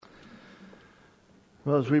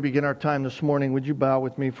Well, as we begin our time this morning, would you bow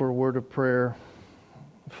with me for a word of prayer?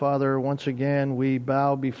 Father, once again, we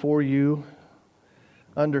bow before you,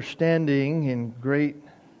 understanding in great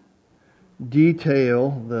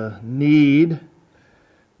detail the need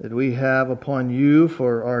that we have upon you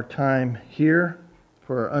for our time here,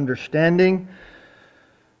 for our understanding,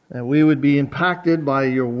 that we would be impacted by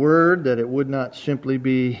your word, that it would not simply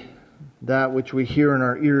be that which we hear in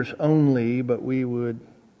our ears only, but we would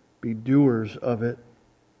be doers of it.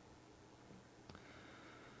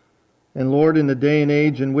 And Lord, in the day and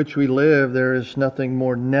age in which we live, there is nothing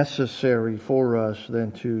more necessary for us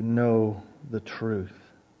than to know the truth.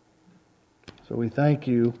 So we thank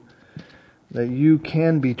you that you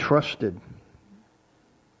can be trusted.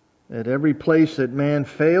 At every place that man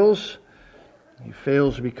fails, he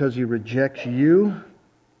fails because he rejects you.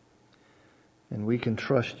 And we can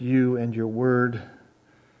trust you and your word,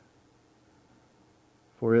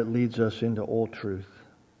 for it leads us into all truth.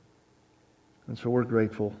 And so we're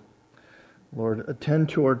grateful. Lord, attend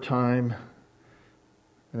to our time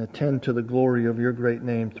and attend to the glory of your great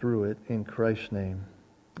name through it. In Christ's name,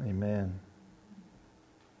 amen.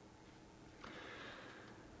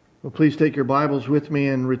 Well, please take your Bibles with me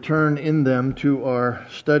and return in them to our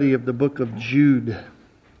study of the book of Jude.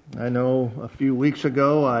 I know a few weeks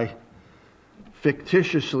ago I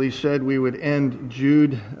fictitiously said we would end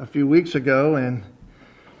Jude a few weeks ago, and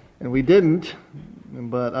we didn't,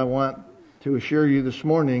 but I want to assure you this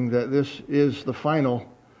morning that this is the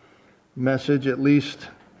final message, at least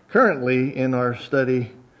currently in our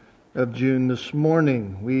study of Jude this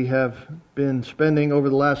morning. We have been spending over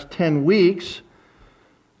the last 10 weeks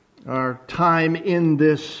our time in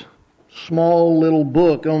this small little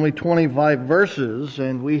book, only 25 verses,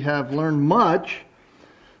 and we have learned much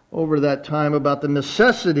over that time about the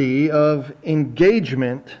necessity of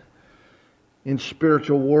engagement in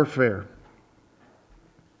spiritual warfare.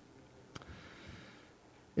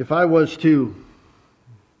 If I was to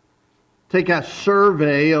take a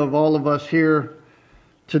survey of all of us here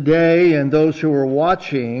today and those who are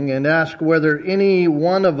watching and ask whether any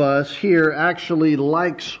one of us here actually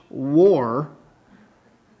likes war,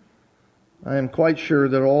 I am quite sure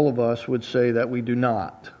that all of us would say that we do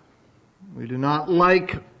not. We do not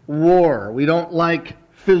like war. We don't like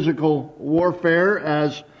physical warfare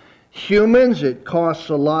as humans. It costs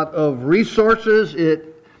a lot of resources.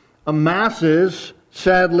 It amasses,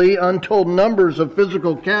 sadly, untold numbers of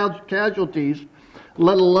physical casualties,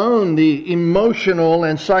 let alone the emotional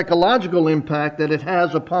and psychological impact that it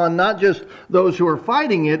has upon not just those who are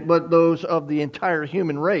fighting it, but those of the entire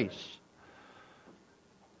human race.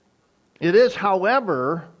 It is,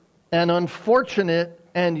 however, an unfortunate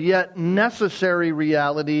and yet necessary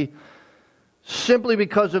reality simply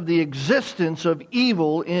because of the existence of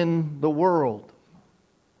evil in the world.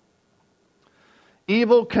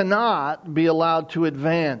 Evil cannot be allowed to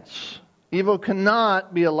advance. Evil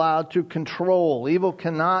cannot be allowed to control. Evil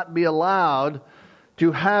cannot be allowed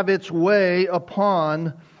to have its way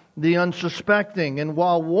upon the unsuspecting. And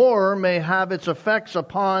while war may have its effects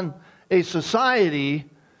upon a society,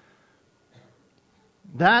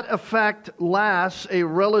 that effect lasts a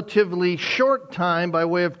relatively short time by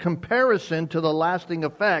way of comparison to the lasting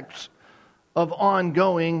effects of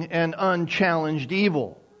ongoing and unchallenged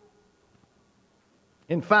evil.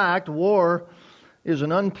 In fact, war is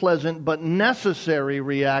an unpleasant but necessary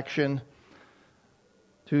reaction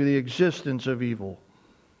to the existence of evil.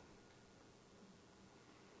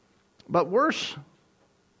 But worse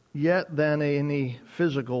yet than any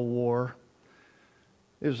physical war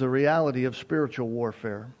is the reality of spiritual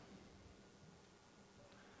warfare.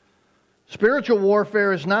 Spiritual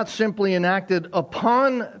warfare is not simply enacted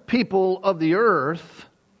upon people of the earth,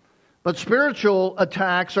 but spiritual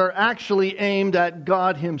attacks are actually aimed at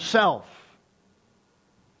God Himself.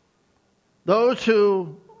 Those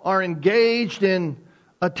who are engaged in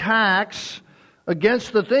attacks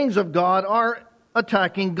against the things of God are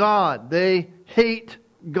attacking God. They hate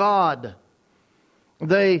God.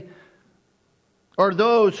 They are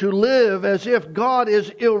those who live as if God is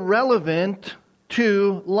irrelevant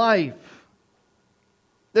to life.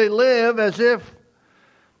 They live as if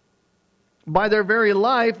by their very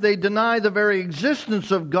life, they deny the very existence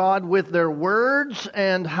of God with their words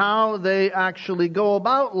and how they actually go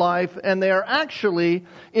about life. And they are actually,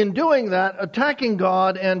 in doing that, attacking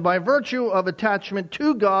God. And by virtue of attachment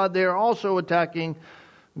to God, they are also attacking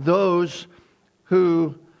those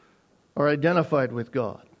who are identified with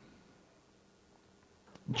God.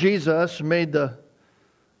 Jesus made the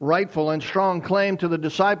rightful and strong claim to the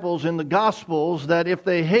disciples in the Gospels that if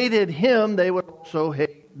they hated Him, they would also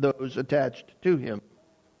hate those attached to Him.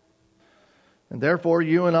 And therefore,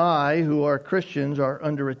 you and I, who are Christians, are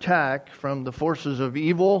under attack from the forces of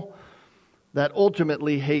evil that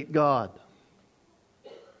ultimately hate God.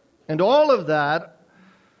 And all of that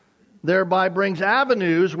thereby brings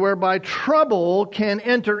avenues whereby trouble can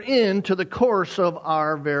enter into the course of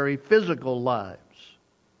our very physical lives.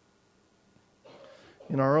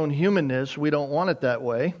 In our own humanness, we don't want it that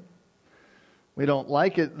way. We don't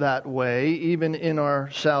like it that way. Even in our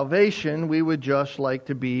salvation, we would just like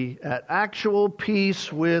to be at actual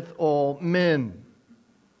peace with all men.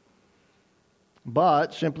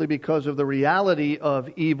 But simply because of the reality of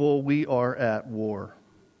evil, we are at war.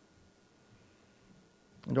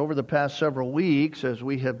 And over the past several weeks, as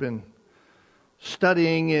we have been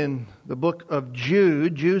studying in the book of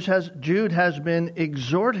Jude, Jude has been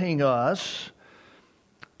exhorting us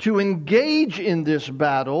to engage in this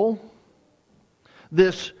battle,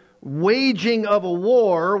 this waging of a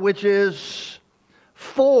war, which is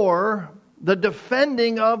for the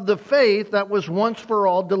defending of the faith that was once for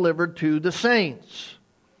all delivered to the saints.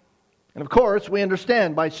 And of course, we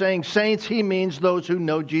understand by saying saints, he means those who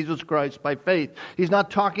know Jesus Christ by faith. He's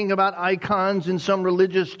not talking about icons in some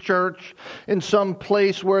religious church, in some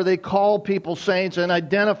place where they call people saints and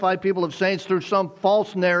identify people of saints through some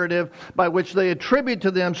false narrative by which they attribute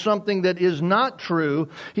to them something that is not true.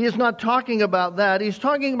 He is not talking about that. He's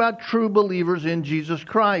talking about true believers in Jesus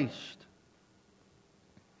Christ.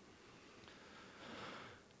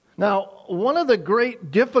 Now, one of the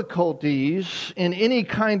great difficulties in any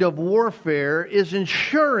kind of warfare is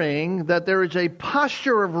ensuring that there is a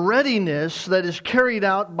posture of readiness that is carried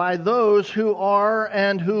out by those who are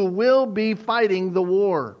and who will be fighting the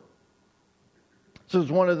war. This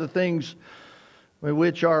is one of the things in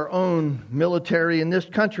which our own military in this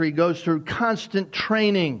country goes through constant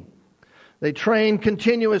training. They train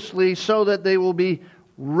continuously so that they will be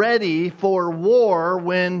ready for war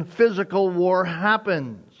when physical war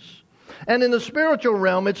happens. And in the spiritual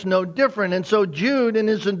realm, it's no different. And so Jude, in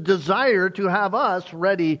his desire to have us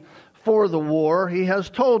ready for the war, he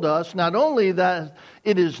has told us not only that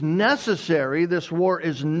it is necessary, this war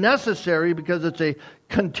is necessary because it's a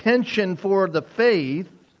contention for the faith,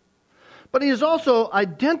 but he has also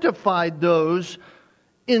identified those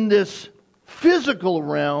in this physical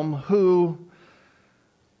realm who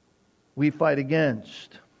we fight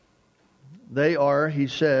against. They are, he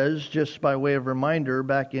says, just by way of reminder,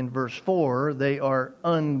 back in verse 4, they are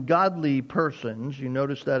ungodly persons. You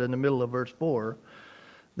notice that in the middle of verse 4.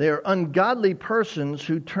 They are ungodly persons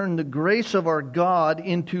who turn the grace of our God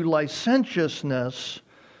into licentiousness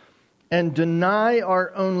and deny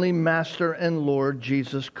our only Master and Lord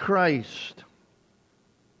Jesus Christ.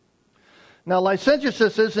 Now,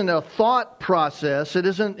 licentiousness isn't a thought process. It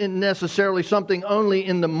isn't necessarily something only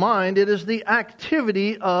in the mind. It is the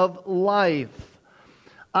activity of life.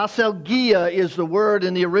 Aselgia is the word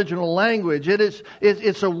in the original language.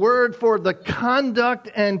 It's a word for the conduct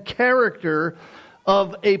and character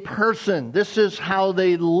of a person. This is how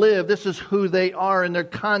they live. This is who they are in their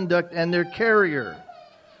conduct and their character.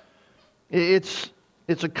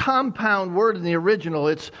 It's a compound word in the original.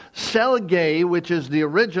 It's selge, which is the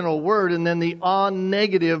original word, and then the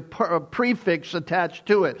negative prefix attached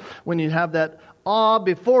to it. When you have that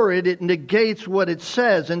before it, it negates what it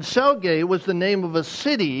says. And Selge was the name of a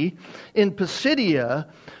city in Pisidia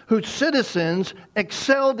whose citizens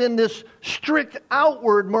excelled in this strict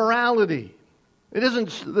outward morality.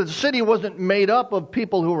 The city wasn't made up of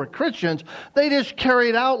people who were Christians. They just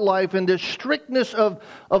carried out life in this strictness of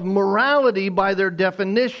morality by their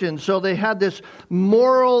definition. So they had this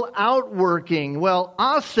moral outworking. Well,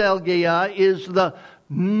 aselgia is the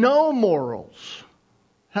no morals.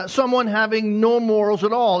 Someone having no morals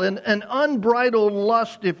at all. An unbridled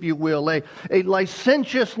lust, if you will. A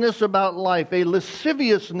licentiousness about life. A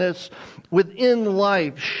lasciviousness within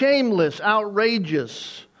life. Shameless,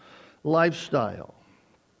 outrageous lifestyle.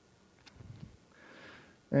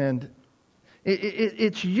 And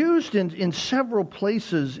it's used in several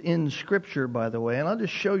places in Scripture, by the way, and I'll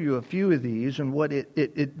just show you a few of these and what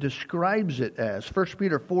it describes it as. 1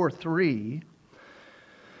 Peter 4:3,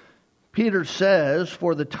 Peter says,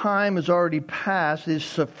 "For the time is already past, it is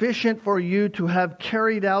sufficient for you to have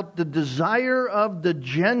carried out the desire of the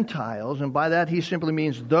Gentiles," and by that he simply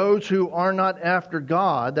means those who are not after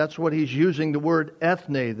God. That's what he's using the word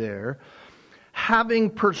ethne there. "Having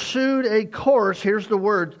pursued a course," here's the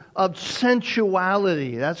word, "of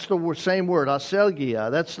sensuality." That's the same word,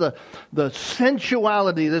 aselgia. That's the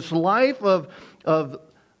sensuality, this life of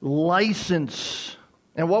license.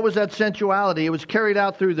 And what was that sensuality? It was carried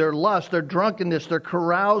out through their lust, their drunkenness, their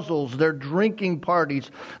carousals, their drinking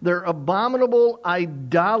parties, their abominable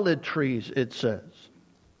idolatries, it says.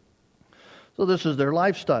 So this is their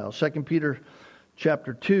lifestyle. 2 Peter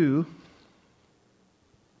chapter 2,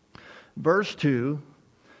 verse 2,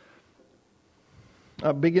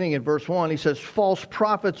 beginning in verse 1, he says, false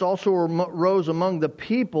prophets also arose among the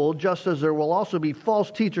people, just as there will also be false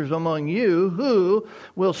teachers among you, who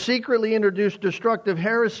will secretly introduce destructive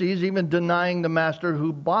heresies, even denying the master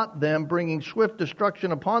who bought them, bringing swift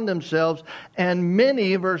destruction upon themselves. And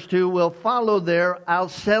many, verse 2, will follow their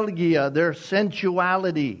alselgia, their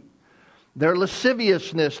sensuality, their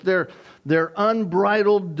lasciviousness, their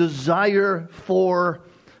unbridled desire for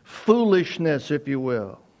foolishness, if you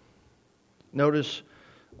will. Notice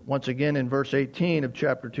once again in verse 18 of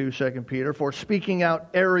chapter 2, 2 Peter, for speaking out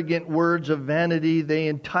arrogant words of vanity, they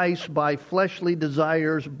entice by fleshly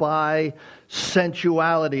desires, by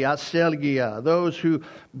sensuality, aselgia, those who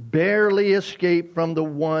barely escape from the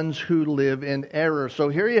ones who live in error. So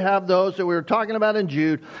here you have those that we were talking about in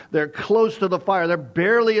Jude. They're close to the fire. They're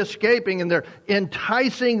barely escaping, and they're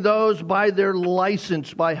enticing those by their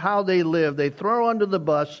license, by how they live. They throw under the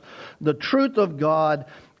bus the truth of God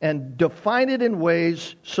and define it in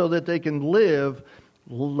ways so that they can live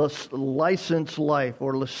licensed life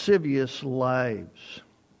or lascivious lives.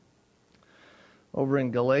 Over in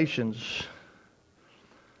Galatians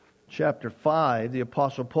chapter 5, the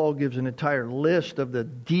Apostle Paul gives an entire list of the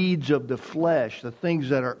deeds of the flesh, the things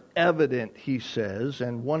that are evident, he says,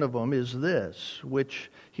 and one of them is this, which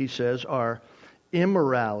he says are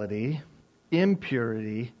immorality,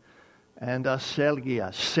 impurity, and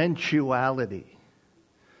aselgia, sensuality.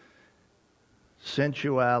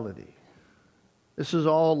 Sensuality. This is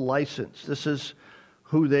all license. This is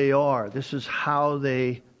who they are. This is how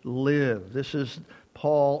they live. This is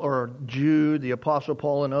Paul or Jude, the Apostle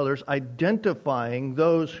Paul and others, identifying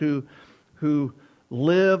those who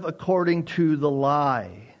live according to the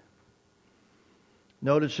lie.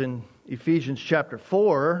 Notice in Ephesians chapter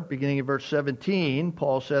 4, beginning in verse 17,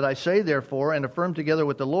 Paul said, I say therefore, and affirm together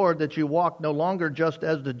with the Lord, that you walk no longer just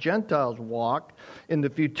as the Gentiles walk, in the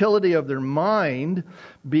futility of their mind,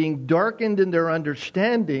 being darkened in their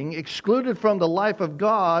understanding, excluded from the life of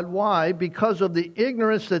God. Why? Because of the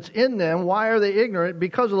ignorance that's in them. Why are they ignorant?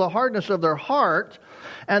 Because of the hardness of their heart,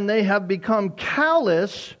 and they have become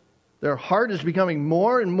callous. Their heart is becoming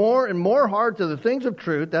more and more and more hard to the things of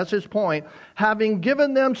truth. That's his point. Having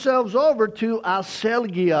given themselves over to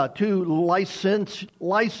aselgia, to license,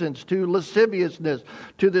 to lasciviousness,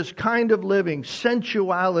 to this kind of living,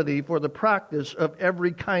 sensuality, for the practice of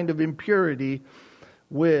every kind of impurity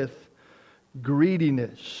with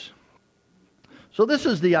greediness. So this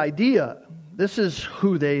is the idea. This is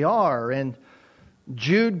who they are. And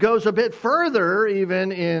Jude goes a bit further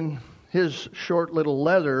even in his short little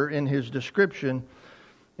letter in his description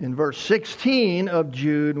in verse 16 of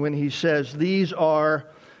Jude, when he says, these are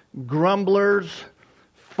grumblers,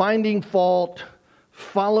 finding fault,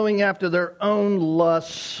 following after their own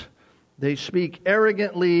lusts. They speak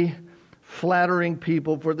arrogantly, flattering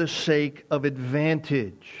people for the sake of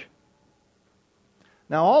advantage.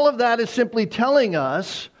 Now, all of that is simply telling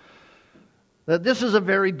us that this is a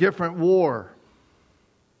very different war.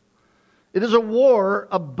 It is a war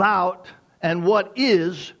about and what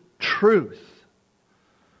is truth.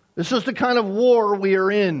 This is the kind of war we are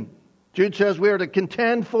in. Jude says we are to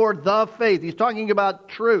contend for the faith. He's talking about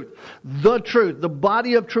truth, the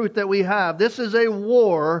body of truth that we have. This is a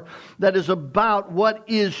war that is about what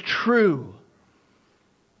is true.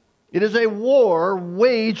 It is a war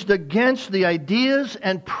waged against the ideas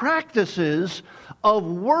and practices of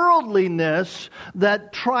worldliness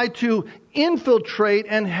that try to infiltrate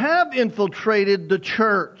and have infiltrated the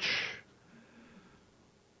church.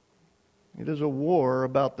 It is a war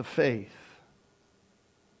about the faith.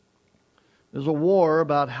 It is a war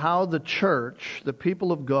about how the church, the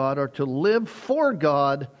people of God, are to live for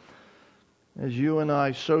God as you and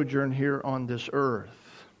I sojourn here on this earth.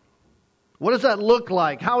 What does that look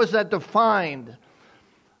like? How is that defined?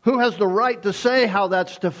 Who has the right to say how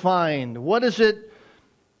that's defined? What does it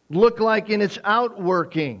look like in its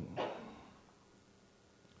outworking?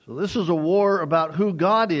 So this is a war about who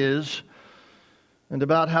God is and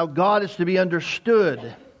about how God is to be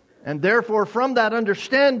understood. And therefore, from that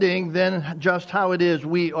understanding, then just how it is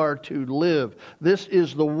we are to live. This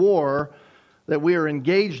is the war that we are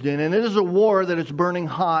engaged in. And it is a war that is burning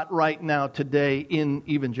hot right now today in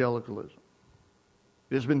evangelicalism.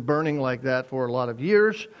 It has been burning like that for a lot of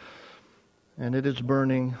years, and it is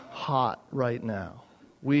burning hot right now.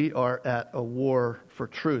 We are at a war for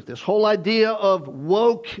truth. This whole idea of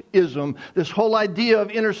wokeism, this whole idea of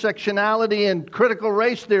intersectionality and critical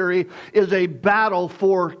race theory is a battle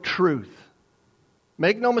for truth.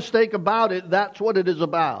 Make no mistake about it, that's what it is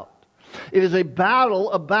about. It is a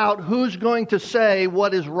battle about who's going to say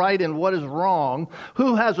what is right and what is wrong,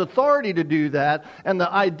 who has authority to do that, and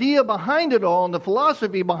the idea behind it all and the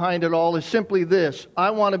philosophy behind it all is simply this: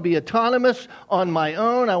 I want to be autonomous on my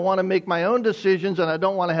own, I want to make my own decisions, and I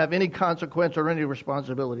don't want to have any consequence or any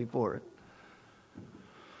responsibility for it.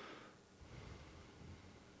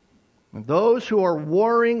 And those who are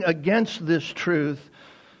warring against this truth,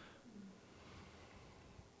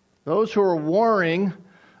 those who are warring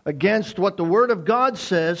against what the Word of God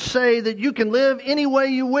says, say that you can live any way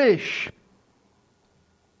you wish.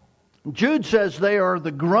 Jude says they are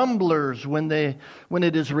the grumblers. When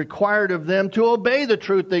it is required of them to obey the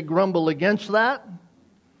truth, they grumble against that.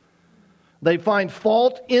 They find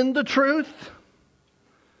fault in the truth.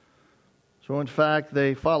 So in fact,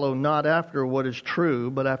 they follow not after what is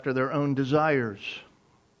true, but after their own desires.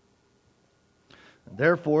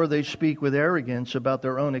 Therefore, they speak with arrogance about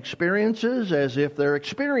their own experiences, as if their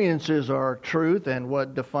experiences are truth and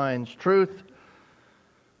what defines truth,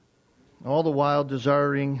 all the while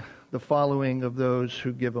desiring the following of those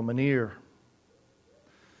who give them an ear.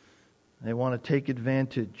 They want to take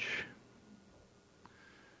advantage.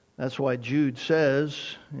 That's why Jude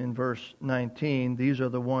says in verse 19, these are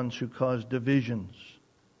the ones who cause divisions,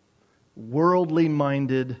 worldly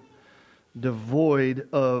minded, devoid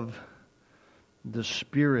of the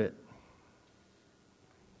Spirit.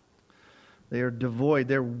 They are devoid.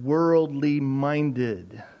 They're worldly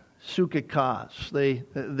minded. Sukikos.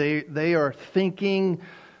 They are thinking.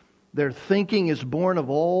 Their thinking is born of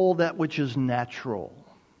all that which is natural.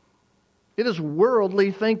 It is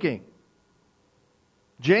worldly thinking.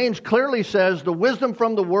 James clearly says the wisdom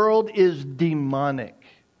from the world is demonic.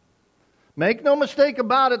 Make no mistake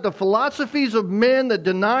about it, the philosophies of men that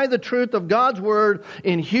deny the truth of God's Word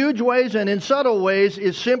in huge ways and in subtle ways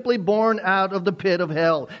is simply born out of the pit of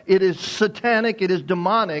hell. It is satanic, it is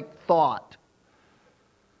demonic thought.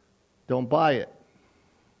 Don't buy it.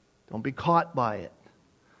 Don't be caught by it.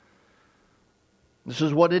 This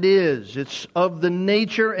is what it is. It's of the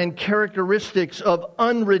nature and characteristics of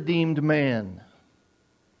unredeemed man.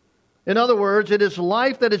 In other words, it is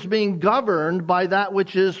life that is being governed by that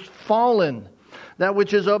which is fallen, that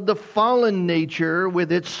which is of the fallen nature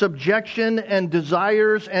with its subjection and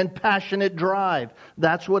desires and passionate drive.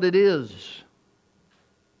 That's what it is.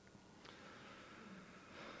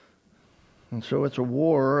 And so it's a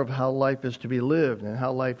war of how life is to be lived and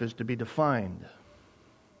how life is to be defined.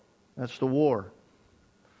 That's the war.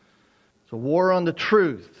 It's a war on the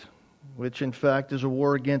truth, which in fact is a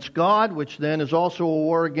war against God, which then is also a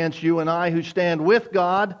war against you and I who stand with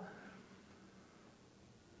God,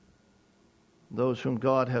 those whom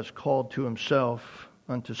God has called to Himself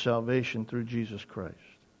unto salvation through Jesus Christ.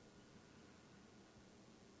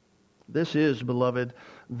 This is, beloved,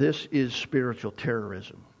 this is spiritual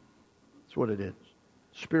terrorism. That's what it is.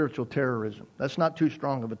 Spiritual terrorism. That's not too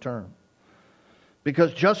strong of a term.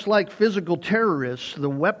 Because just like physical terrorists, the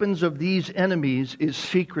weapons of these enemies is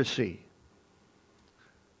secrecy.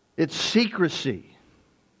 It's secrecy.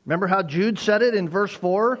 Remember how Jude said it in verse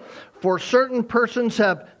 4? For certain persons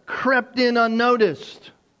have crept in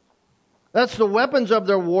unnoticed. That's the weapons of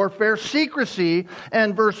their warfare, secrecy.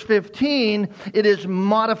 And verse 15, it is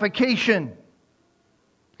modification.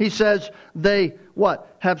 He says they,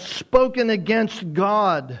 what? Have spoken against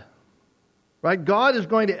God. Right? God is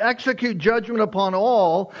going to execute judgment upon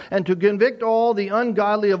all and to convict all the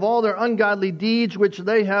ungodly of all their ungodly deeds which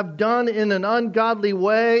they have done in an ungodly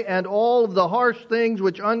way, and all of the harsh things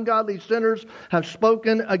which ungodly sinners have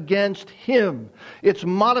spoken against Him. It's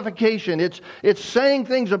modification. It's saying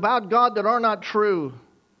things about God that are not true.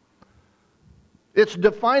 It's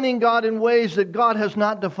defining God in ways that God has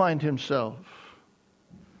not defined Himself.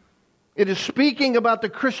 It is speaking about the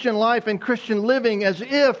Christian life and Christian living as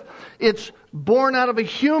if it's born out of a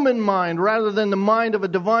human mind rather than the mind of a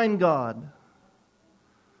divine God.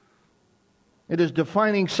 It is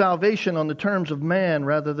defining salvation on the terms of man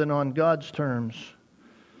rather than on God's terms.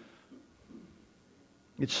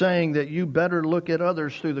 It's saying that you better look at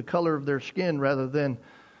others through the color of their skin rather than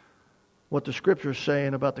what the Scripture is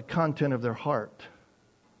saying about the content of their heart.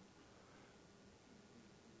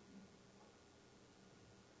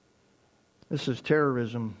 This is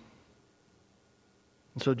terrorism.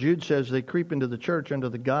 And so Jude says they creep into the church under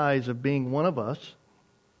the guise of being one of us.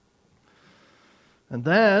 And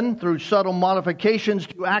then, through subtle modifications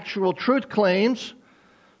to actual truth claims,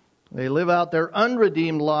 they live out their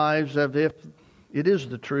unredeemed lives as if it is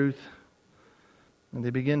the truth. And they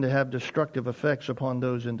begin to have destructive effects upon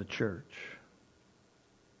those in the church.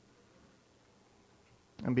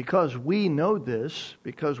 And because we know this,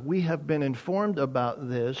 because we have been informed about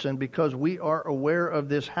this, and because we are aware of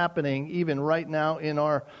this happening even right now in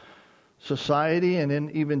our society and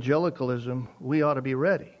in evangelicalism, we ought to be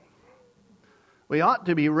ready. We ought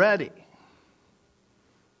to be ready.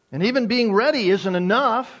 And even being ready isn't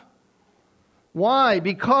enough. Why?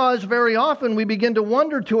 Because very often we begin to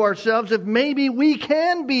wonder to ourselves if maybe we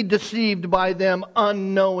can be deceived by them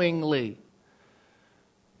unknowingly.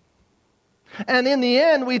 And in the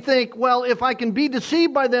end we think, well, if I can be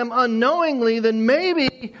deceived by them unknowingly, then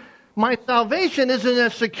maybe my salvation isn't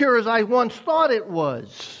as secure as I once thought it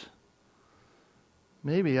was.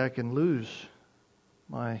 Maybe I can lose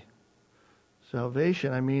my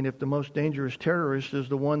salvation. I mean, if the most dangerous terrorist is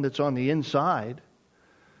the one that's on the inside,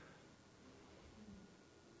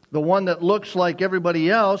 the one that looks like everybody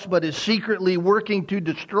else but is secretly working to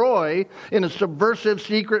destroy in a subversive,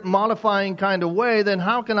 secret, modifying kind of way, then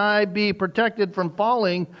how can I be protected from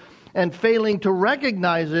falling and failing to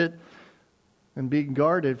recognize it and being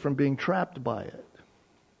guarded from being trapped by it?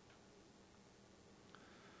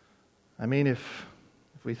 I mean, if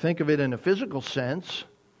we think of it in a physical sense,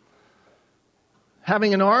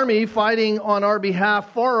 having an army fighting on our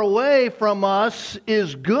behalf far away from us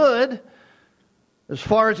is good, as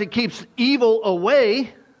far as it keeps evil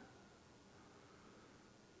away.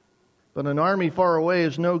 But an army far away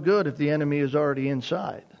is no good if the enemy is already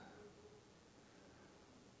inside.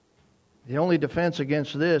 The only defense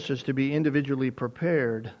against this is to be individually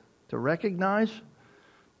prepared to recognize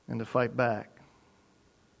and to fight back.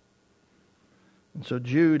 And so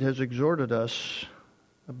Jude has exhorted us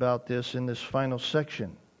about this in this final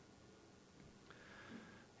section.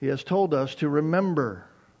 He has told us to remember.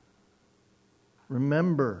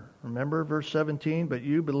 Remember verse 17, but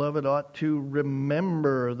you, beloved, ought to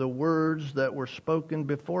remember the words that were spoken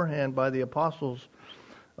beforehand by the apostles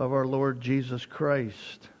of our Lord Jesus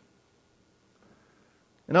Christ.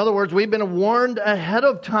 In other words, we've been warned ahead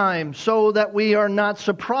of time so that we are not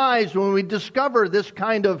surprised when we discover this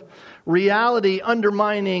kind of reality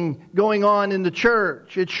undermining going on in the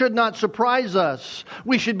church. It should not surprise us.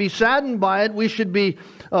 We should be saddened by it. We should be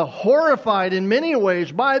horrified in many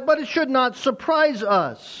ways by it, but it should not surprise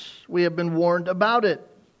us. We have been warned about it.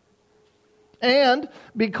 And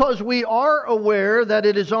because we are aware that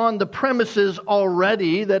it is on the premises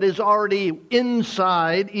already, that is already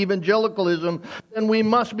inside evangelicalism, then we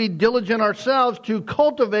must be diligent ourselves to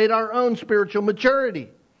cultivate our own spiritual maturity.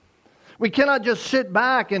 We cannot just sit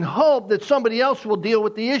back and hope that somebody else will deal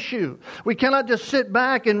with the issue. We cannot just sit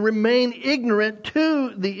back and remain ignorant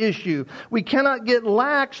to the issue. We cannot get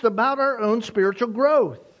lax about our own spiritual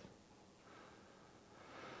growth.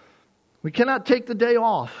 We cannot take the day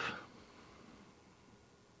off.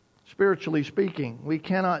 Spiritually speaking, we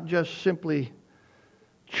cannot just simply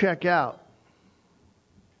check out.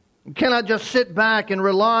 We cannot just sit back and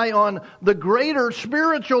rely on the greater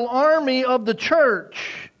spiritual army of the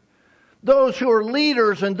church. Those who are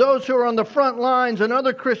leaders and those who are on the front lines and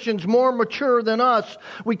other Christians more mature than us.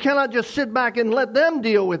 We cannot just sit back and let them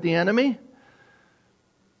deal with the enemy.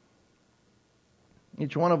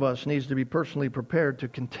 Each one of us needs to be personally prepared to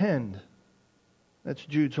contend. That's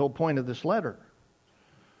Jude's whole point of this letter.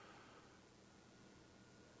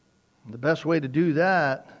 The best way to do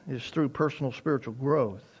that is through personal spiritual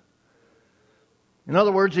growth. In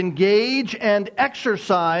other words, engage and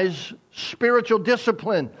exercise spiritual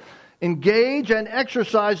discipline. Engage and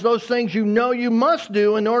exercise those things you know you must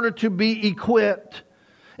do in order to be equipped.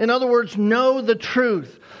 In other words, know the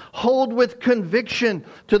truth. Hold with conviction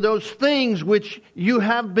to those things which you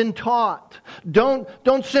have been taught. Don't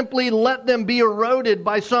simply let them be eroded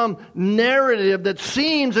by some narrative that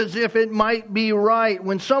seems as if it might be right.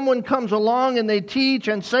 When someone comes along and they teach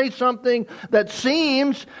and say something that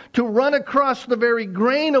seems to run across the very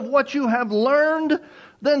grain of what you have learned,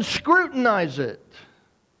 then scrutinize it.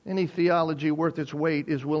 Any theology worth its weight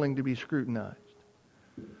is willing to be scrutinized.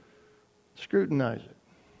 Scrutinize it.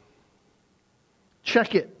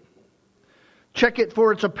 Check it. Check it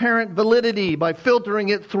for its apparent validity by filtering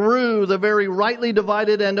it through the very rightly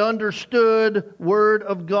divided and understood Word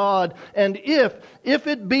of God. And if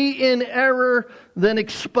it be in error, then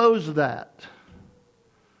expose that.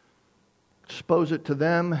 Expose it to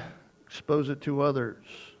them. Expose it to others.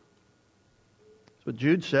 That's what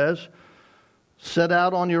Jude says. Set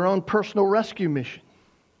out on your own personal rescue mission.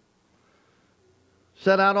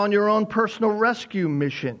 Set out on your own personal rescue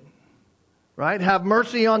mission. Right? Have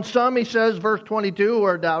mercy on some, he says, verse 22, who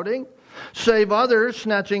are doubting. Save others,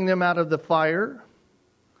 snatching them out of the fire.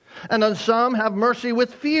 And on some, have mercy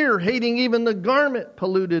with fear, hating even the garment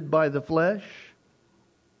polluted by the flesh.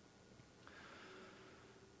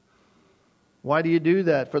 Why do you do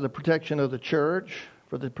that? For the protection of the church,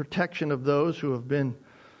 for the protection of those who have been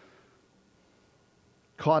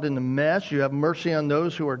caught in the mess. You have mercy on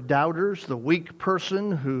those who are doubters, the weak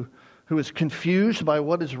person who is confused by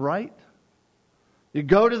what is right. You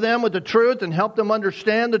go to them with the truth and help them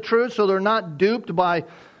understand the truth so they're not duped by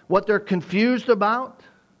what they're confused about.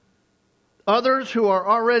 Others who are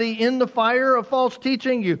already in the fire of false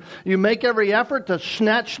teaching, you make every effort to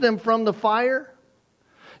snatch them from the fire.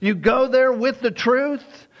 You go there with the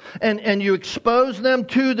truth and you expose them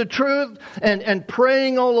to the truth and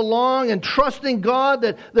praying all along and trusting God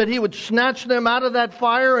that He would snatch them out of that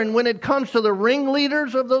fire. And when it comes to the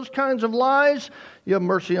ringleaders of those kinds of lies, you have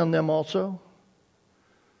mercy on them also.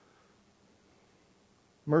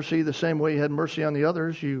 Mercy the same way you had mercy on the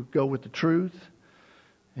others. You go with the truth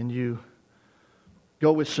and you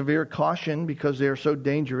go with severe caution because they are so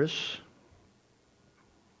dangerous.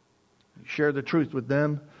 You share the truth with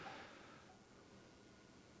them.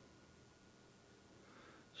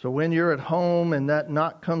 So when you're at home and that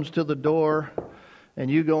knock comes to the door and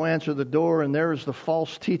you go answer the door and there is the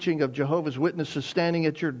false teaching of Jehovah's Witnesses standing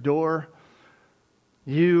at your door,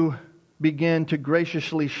 you begin to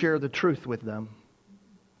graciously share the truth with them.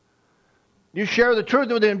 You share the truth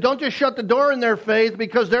with them. Don't just shut the door in their faith,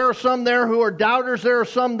 because there are some there who are doubters. There are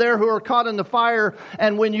some there who are caught in the fire.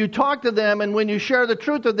 And when you talk to them and when you share the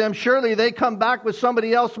truth with them, surely they come back with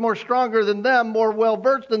somebody else more stronger than them, more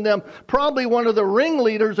well-versed than them, probably one of the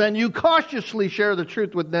ringleaders, and you cautiously share the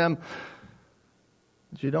truth with them.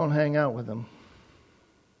 But you don't hang out with them.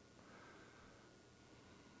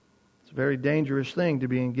 It's a very dangerous thing to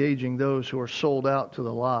be engaging those who are sold out to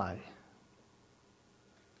the lie.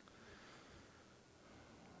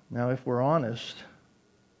 Now, if we're honest,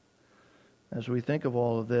 as we think of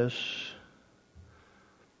all of this,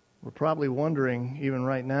 we're probably wondering, even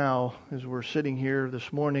right now, as we're sitting here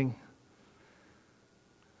this morning,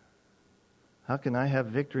 how can I have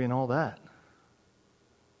victory in all that?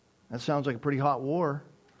 That sounds like a pretty hot war.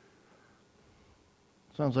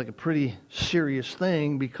 Sounds like a pretty serious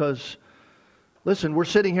thing because, listen, we're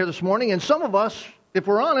sitting here this morning and some of us, if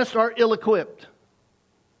we're honest, are ill-equipped.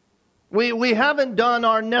 We haven't done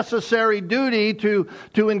our necessary duty to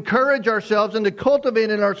encourage ourselves and to cultivate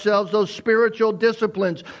in ourselves those spiritual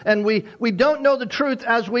disciplines. And we don't know the truth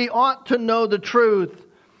as we ought to know the truth.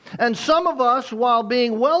 And some of us, while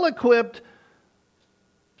being well equipped,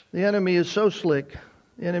 the enemy is so slick,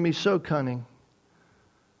 the enemy is so cunning,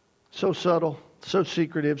 so subtle, so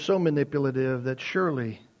secretive, so manipulative that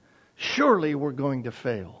surely we're going to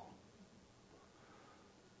fail.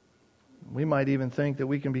 We might even think that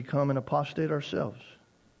we can become an apostate ourselves.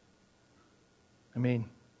 I mean,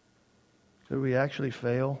 could we actually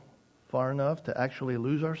fail far enough to actually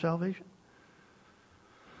lose our salvation?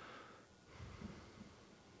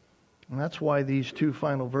 And that's why these two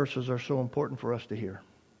final verses are so important for us to hear.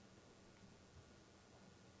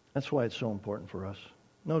 That's why it's so important for us.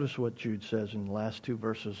 Notice what Jude says in the last two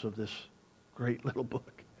verses of this great little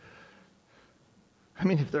book. I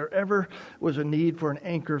mean, if there ever was a need for an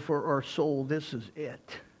anchor for our soul, this is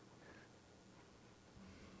it.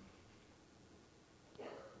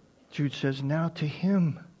 Jude says, now to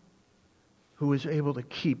Him who is able to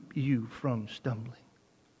keep you from stumbling.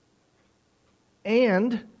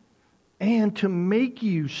 And to make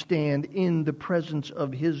you stand in the presence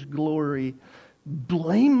of His glory,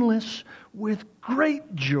 blameless with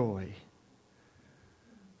great joy.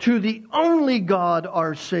 To the only God,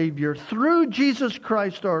 our Savior, through Jesus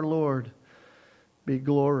Christ our Lord, be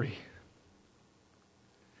glory,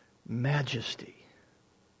 majesty,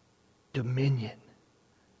 dominion,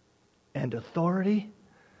 and authority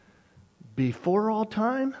before all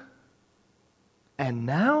time, and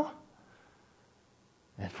now,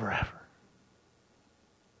 and forever.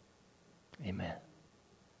 Amen.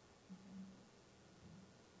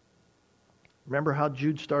 Remember how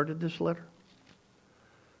Jude started this letter?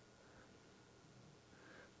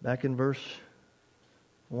 Back in verse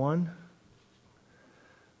 1,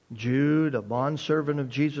 Jude, a bondservant of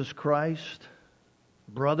Jesus Christ,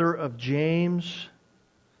 brother of James,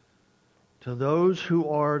 to those who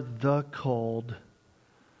are the called,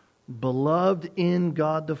 beloved in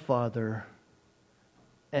God the Father,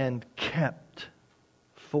 and kept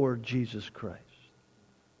for Jesus Christ.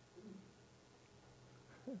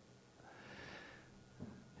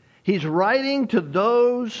 He's writing to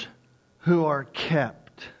those who are kept.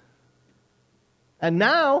 And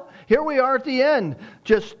now, here we are at the end.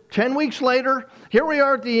 Just 10 weeks later, here we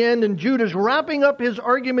are at the end, and Jude is wrapping up his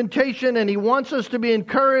argumentation, and he wants us to be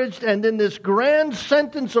encouraged. And in this grand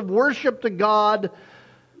sentence of worship to God,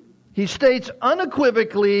 he states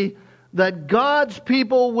unequivocally, that God's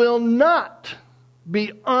people will not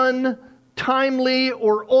be untimely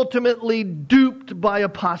or ultimately duped by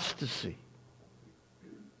apostasy.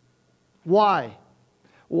 Why?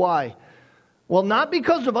 Why? Well, not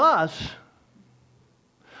because of us.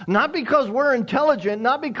 Not because we're intelligent,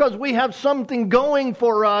 not because we have something going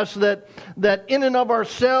for us that in and of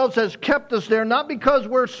ourselves has kept us there, not because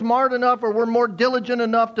we're smart enough or we're more diligent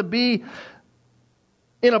enough to be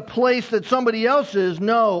in a place that somebody else is.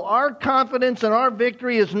 No, our confidence and our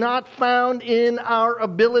victory is not found in our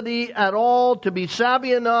ability at all to be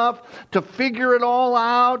savvy enough to figure it all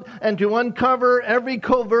out and to uncover every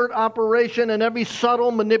covert operation and every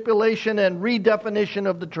subtle manipulation and redefinition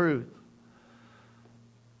of the truth.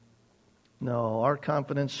 No, our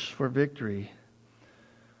confidence for victory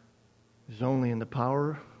is only in the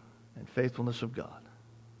power and faithfulness of God.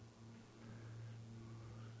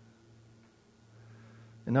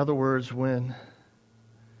 In other words, when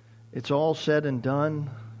it's all said and done,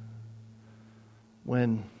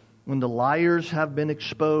 when the liars have been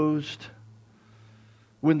exposed,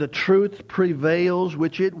 when the truth prevails,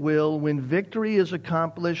 which it will, when victory is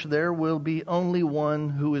accomplished, there will be only one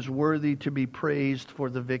who is worthy to be praised for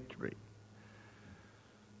the victory.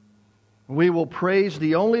 We will praise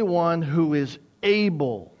the only one who is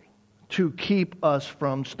able to keep us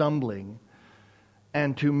from stumbling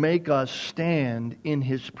and to make us stand in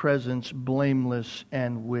His presence blameless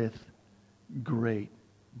and with great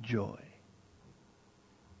joy.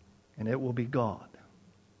 And it will be God.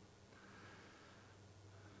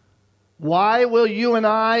 Why will you and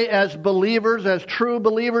I, as believers, as true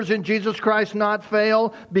believers in Jesus Christ, not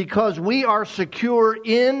fail? Because we are secure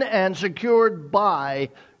in and secured by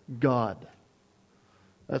God.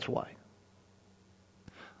 That's why.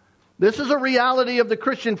 This is a reality of the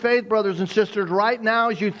Christian faith, brothers and sisters. Right now,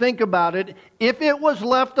 as you think about it, if it was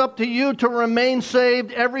left up to you to remain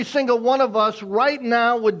saved, every single one of us right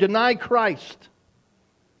now would deny Christ.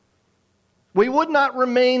 We would not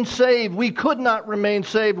remain saved. We could not remain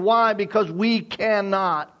saved. Why? Because we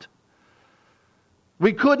cannot.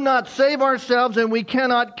 We could not save ourselves and we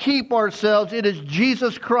cannot keep ourselves. It is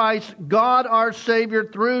Jesus Christ, God our Savior,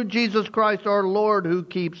 through Jesus Christ our Lord, who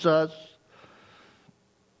keeps us.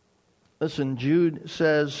 Listen, Jude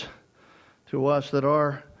says to us that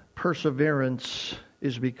our perseverance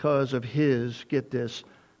is because of His, get this,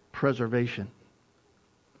 preservation.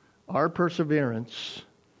 Our perseverance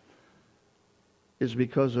is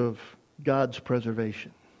because of God's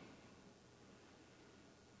preservation.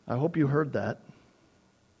 I hope you heard that.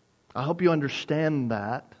 I hope you understand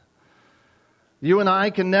that. You and I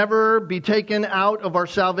can never be taken out of our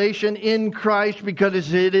salvation in Christ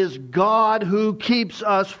because it is God who keeps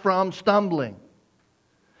us from stumbling.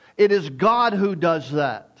 It is God who does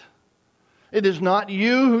that. It is not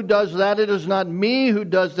you who does that. It is not me who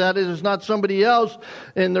does that. It is not somebody else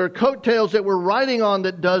in their coattails that we're riding on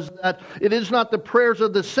that does that. It is not the prayers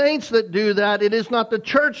of the saints that do that. It is not the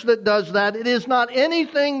church that does that. It is not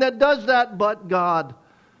anything that does that but God.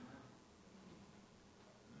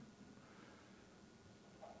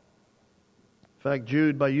 In fact,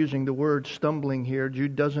 Jude, by using the word stumbling here,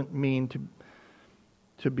 Jude doesn't mean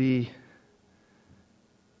to be,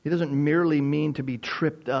 he doesn't merely mean to be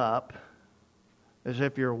tripped up, as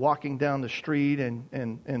if you're walking down the street and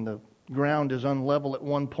the ground is unlevel at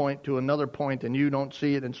one point to another point and you don't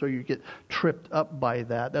see it and so you get tripped up by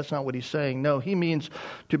that. That's not what he's saying. No, he means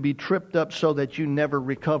to be tripped up so that you never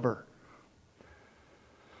recover.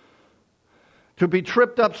 To be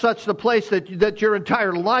tripped up such the place that your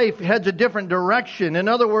entire life heads a different direction. In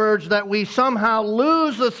other words, that we somehow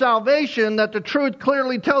lose the salvation that the truth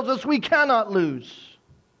clearly tells us we cannot lose.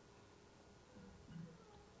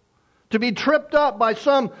 To be tripped up by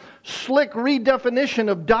some slick redefinition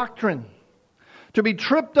of doctrine. To be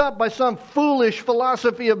tripped up by some foolish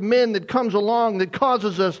philosophy of men that comes along that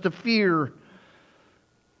causes us to fear.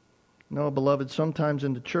 No, beloved, sometimes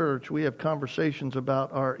in the church we have conversations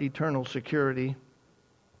about our eternal security.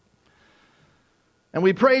 And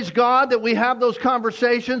we praise God that we have those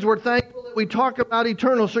conversations. We're thankful that we talk about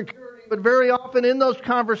eternal security. But very often in those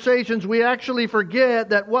conversations we actually forget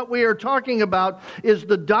that what we are talking about is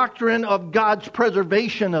the doctrine of God's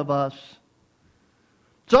preservation of us.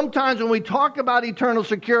 Sometimes when we talk about eternal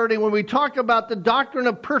security, when we talk about the doctrine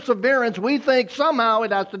of perseverance, we think somehow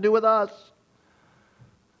it has to do with us.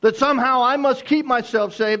 That somehow I must keep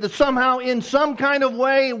myself saved. That somehow in some kind of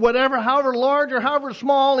way, whatever, however large or however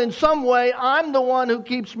small, in some way, I'm the one who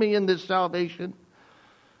keeps me in this salvation.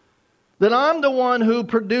 That I'm the one who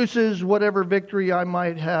produces whatever victory I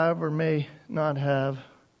might have or may not have.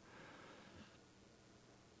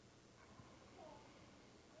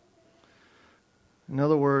 In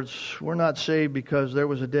other words, we're not saved because there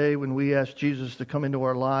was a day when we asked Jesus to come into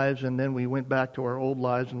our lives and then we went back to our old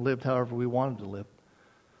lives and lived however we wanted to live.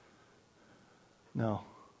 No.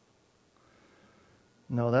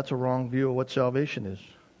 No, that's a wrong view of what salvation is.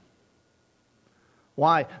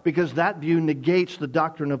 Why? Because that view negates the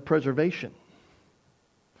doctrine of preservation.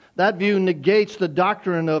 That view negates the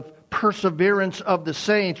doctrine of perseverance of the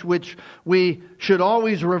saints, which we should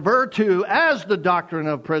always revert to as the doctrine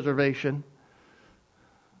of preservation.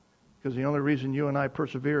 Because the only reason you and I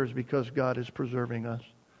persevere is because God is preserving us.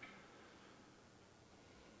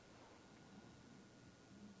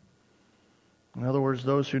 In other words,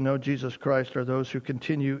 those who know Jesus Christ are those who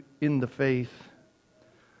continue in the faith.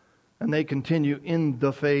 And they continue in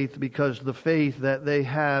the faith because the faith that they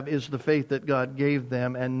have is the faith that God gave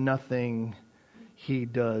them, and nothing He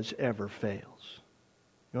does ever fails.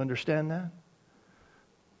 You understand that?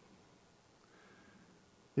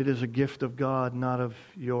 It is a gift of God, not of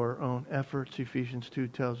your own efforts, Ephesians 2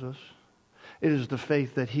 tells us. It is the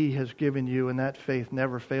faith that He has given you, and that faith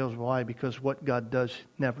never fails. Why? Because what God does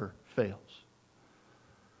never fails.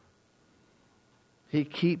 He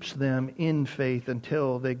keeps them in faith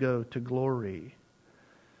until they go to glory.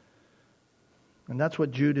 And that's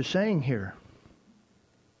what Jude is saying here.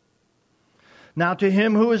 Now to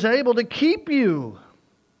Him who is able to keep you.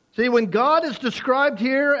 See, when God is described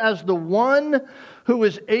here as the one who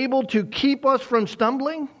is able to keep us from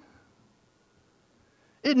stumbling,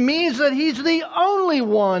 it means that He's the only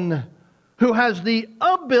one who has the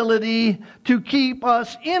ability to keep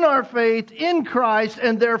us in our faith in Christ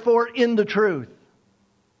and therefore in the truth.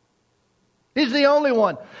 He's the only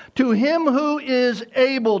one. To Him who is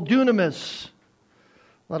able, dunamis.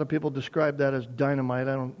 A lot of people describe that as dynamite.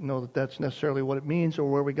 I don't know that that's necessarily what it means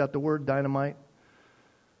or where we got the word dynamite.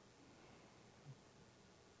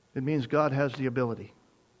 It means God has the ability.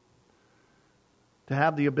 To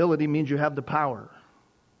have the ability means you have the power.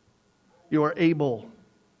 You are able.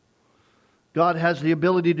 God has the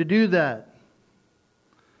ability to do that.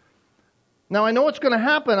 Now, I know what's going to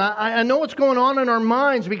happen. I know what's going on in our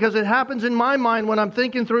minds because it happens in my mind when I'm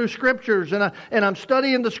thinking through Scriptures and I'm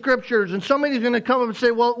studying the Scriptures. And somebody's going to come up and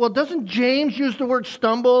say, well, doesn't James use the word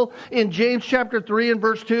stumble in James chapter 3 and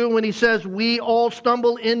verse 2 when he says, we all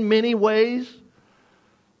stumble in many ways?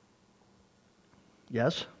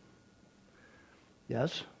 Yes.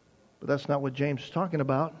 Yes. But that's not what James is talking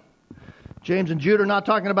about. James and Jude are not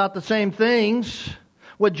talking about the same things.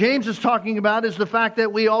 What James is talking about is the fact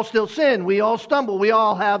that we all still sin. We all stumble. We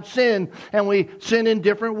all have sin. And we sin in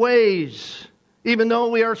different ways. Even though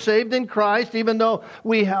we are saved in Christ, even though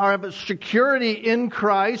we have security in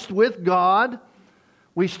Christ with God,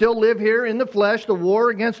 we still live here in the flesh. The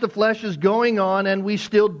war against the flesh is going on, and we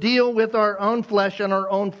still deal with our own flesh and our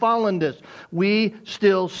own fallenness. We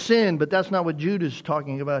still sin. But that's not what Jude is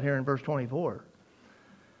talking about here in verse 24.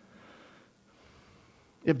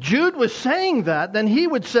 If Jude was saying that, then he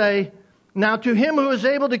would say, now to Him who is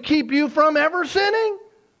able to keep you from ever sinning.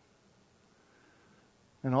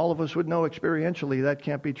 And all of us would know experientially that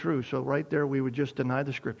can't be true. So right there we would just deny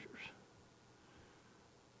the Scriptures.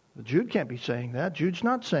 But Jude can't be saying that. Jude's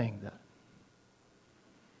not saying that.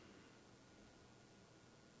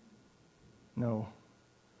 No.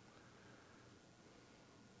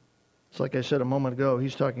 It's like I said a moment ago,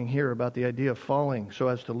 he's talking here about the idea of falling so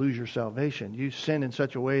as to lose your salvation. You sin in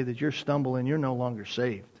such a way that you're stumbling, you're no longer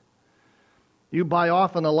saved. You buy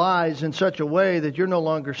off on the lies in such a way that you're no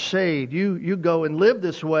longer saved. You go and live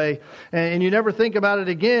this way, and you never think about it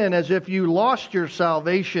again as if you lost your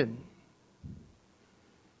salvation.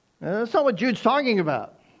 That's not what Jude's talking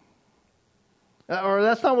about. Or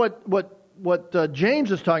that's not what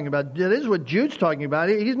James is talking about. That is what Jude's talking about.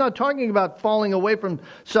 He's not talking about falling away from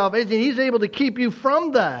salvation. He's able to keep you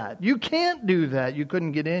from that. You can't do that. You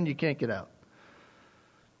couldn't get in, you can't get out.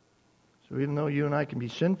 So even though you and I can be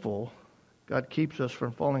sinful, God keeps us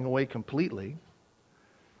from falling away completely.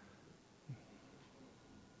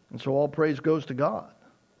 And so all praise goes to God.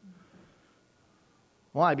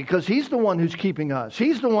 Why? Because He's the one who's keeping us.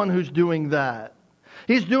 He's the one who's doing that.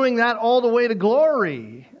 He's doing that all the way to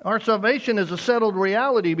glory. Our salvation is a settled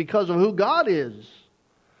reality because of who God is.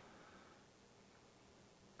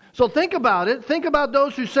 So think about it. Think about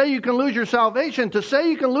those who say you can lose your salvation. To say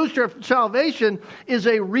you can lose your salvation is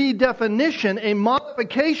a redefinition, a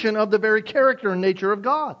modification of the very character and nature of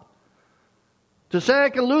God. To say I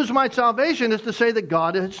can lose my salvation is to say that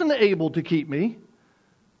God isn't able to keep me.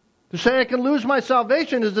 To say I can lose my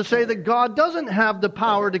salvation is to say that God doesn't have the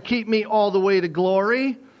power to keep me all the way to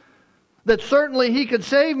glory. That certainly He could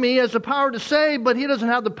save me, has the power to save, but He doesn't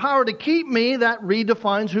have the power to keep me. That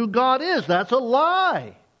redefines who God is. That's a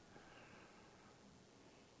lie.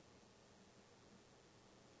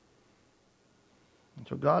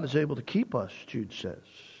 So God is able to keep us, Jude says.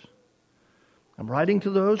 I'm writing to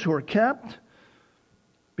those who are kept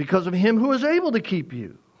because of Him who is able to keep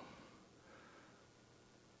you.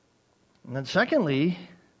 And then secondly,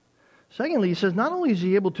 he says not only is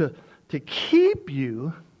He able to keep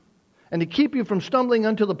you and to keep you from stumbling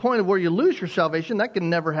unto the point of where you lose your salvation. That can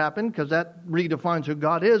never happen because that redefines who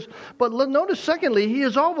God is. But notice secondly, He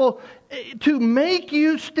is able to make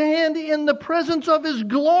you stand in the presence of His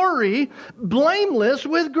glory, blameless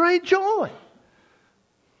with great joy.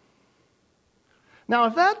 Now,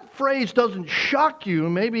 if that phrase doesn't shock you,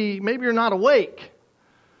 maybe you're not awake.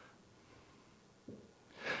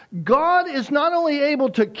 God is not only able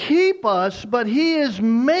to keep us, but He is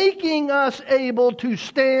making us able to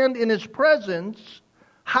stand in His presence.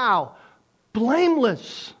 How?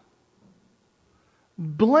 Blameless.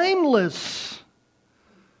 Blameless.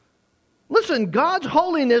 Listen, God's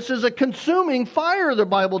holiness is a consuming fire, the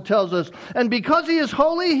Bible tells us. And because He is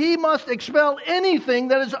holy, He must expel anything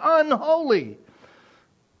that is unholy.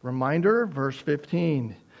 Reminder, verse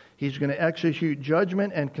 15. He's going to execute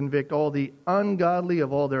judgment and convict all the ungodly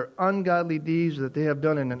of all their ungodly deeds that they have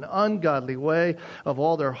done in an ungodly way, of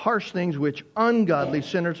all their harsh things which ungodly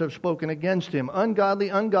sinners have spoken against Him. Ungodly,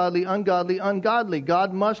 ungodly, ungodly, ungodly.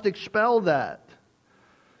 God must expel that.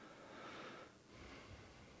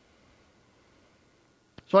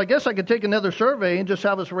 So I guess I could take another survey and just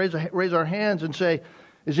have us raise our hands and say,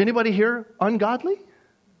 is anybody here ungodly?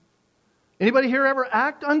 Anybody here ever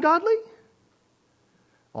act ungodly?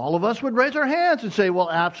 All of us would raise our hands and say, well,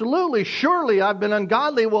 absolutely, surely I've been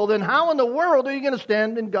ungodly. Well, then how in the world are you going to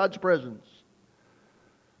stand in God's presence?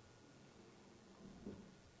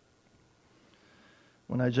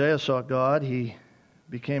 When Isaiah saw God, he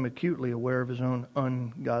became acutely aware of his own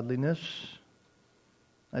ungodliness.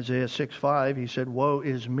 Isaiah 6:5, he said, woe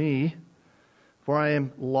is me, for I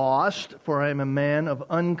am lost, for I am a man of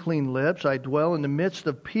unclean lips. I dwell in the midst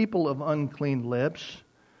of people of unclean lips.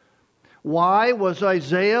 Why was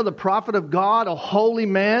Isaiah, the prophet of God, a holy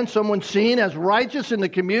man, someone seen as righteous in the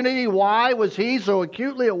community? Why was he so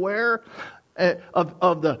acutely aware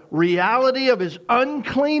of the reality of his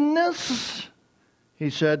uncleanness?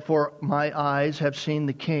 He said, for my eyes have seen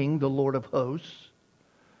the King, the Lord of hosts.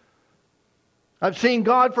 I've seen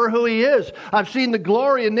God for who He is. I've seen the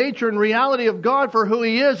glory and nature and reality of God for who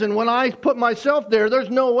He is. And when I put myself there, there's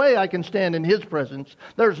no way I can stand in His presence.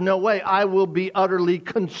 There's no way. I will be utterly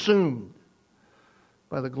consumed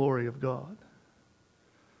by the glory of God.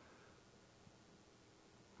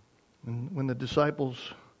 And when the disciples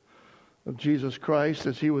of Jesus Christ,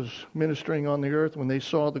 as He was ministering on the earth, when they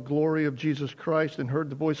saw the glory of Jesus Christ and heard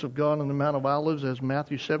the voice of God on the Mount of Olives, as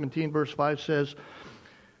Matthew 17 verse 5 says,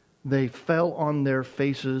 they fell on their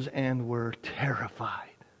faces and were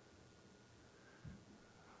terrified.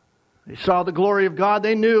 They saw the glory of God.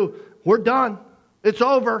 They knew, we're done. It's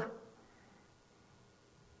over.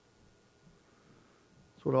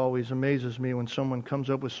 That's what always amazes me when someone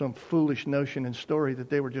comes up with some foolish notion and story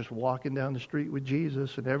that they were just walking down the street with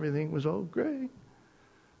Jesus and everything was all great.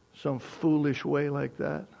 Some foolish way like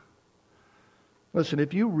that. Listen,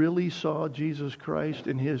 if you really saw Jesus Christ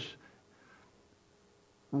in His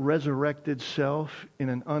resurrected self in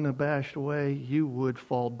an unabashed way, you would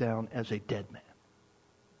fall down as a dead man.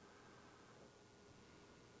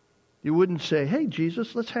 You wouldn't say, hey,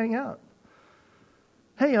 Jesus, let's hang out.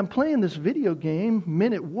 Hey, I'm playing this video game,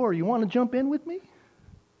 Men at War. You want to jump in with me? You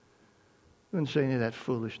wouldn't say any of that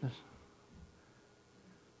foolishness.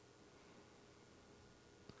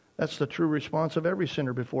 That's the true response of every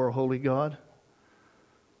sinner before a holy God.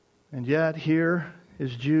 And yet, here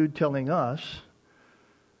is Jude telling us,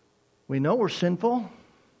 we know we're sinful.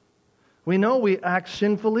 We know we act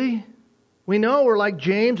sinfully. We know we're like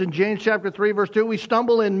James in James chapter 3 verse 2. We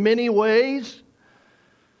stumble in many ways.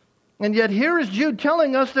 And yet here is Jude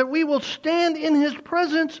telling us that we will stand in His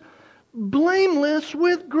presence blameless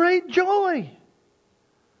with great joy.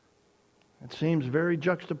 It seems very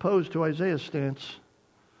juxtaposed to Isaiah's stance.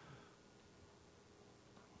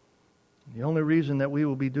 The only reason that we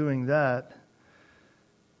will be doing that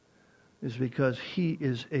is because He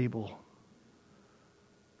is able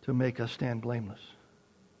to make us stand blameless.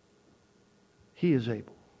 He is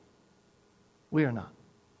able. We are not.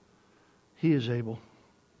 He is able.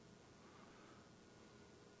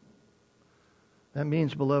 That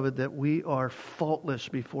means, beloved, that we are faultless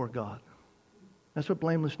before God. That's what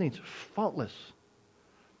blameless means. Faultless.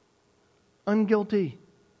 Unguilty.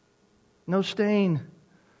 No stain.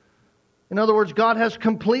 In other words, God has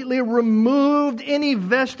completely removed any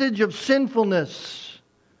vestige of sinfulness.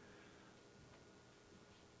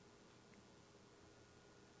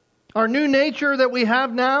 Our new nature that we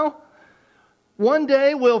have now, One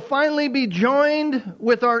day we'll finally be joined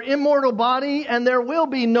with our immortal body, and there will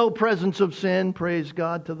be no presence of sin. Praise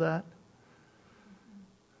God to that.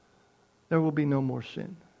 There will be no more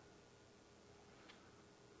sin.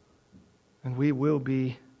 And we will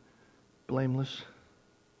be blameless.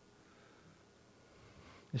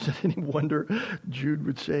 Is it any wonder Jude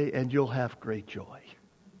would say, and you'll have great joy?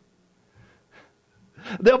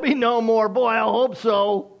 There'll be no more. Boy, I hope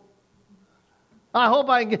so. I hope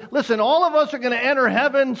I can. Listen, all of us are going to enter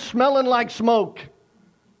heaven smelling like smoke.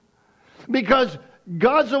 Because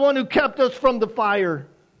God's the one who kept us from the fire.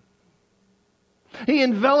 He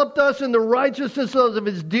enveloped us in the righteousness of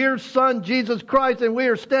His dear Son, Jesus Christ, and we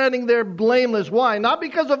are standing there blameless. Why? Not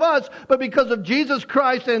because of us, but because of Jesus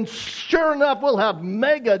Christ, and sure enough, we'll have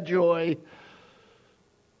mega joy.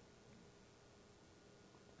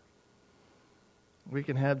 We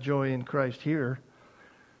can have joy in Christ here.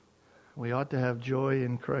 We ought to have joy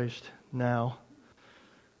in Christ now,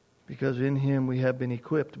 because in Him we have been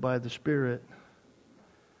equipped by the Spirit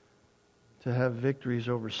to have victories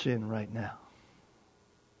over sin right now.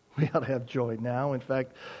 We ought to have joy now. In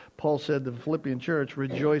fact, Paul said to the Philippian church,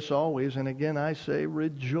 rejoice always. And again, I say,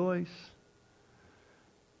 rejoice.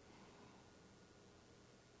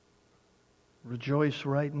 Rejoice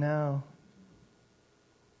right now.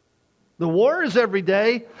 The war is every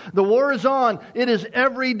day. The war is on. It is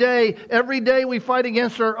every day. Every day we fight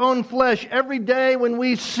against our own flesh. Every day when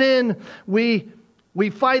we sin, we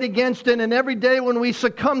fight against it. And every day when we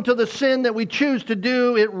succumb to the sin that we choose to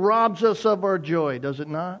do, it robs us of our joy, does it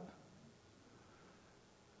not?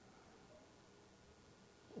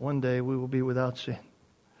 One day we will be without sin.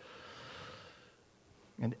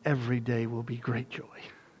 And every day will be great joy.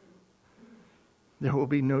 There will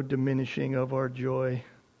be no diminishing of our joy.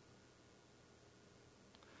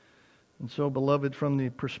 And so, beloved, from the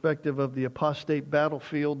perspective of the apostate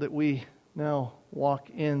battlefield that we now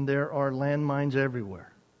walk in, there are landmines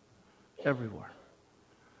everywhere. Everywhere.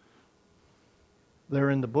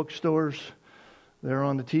 They're in the bookstores. They're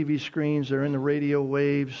on the TV screens. They're in the radio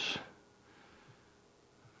waves.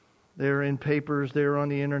 They're in papers. They're on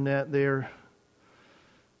the internet. They're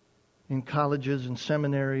in colleges and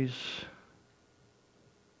seminaries.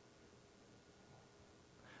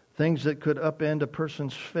 Things that could upend a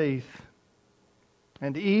person's faith.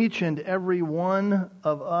 And each and every one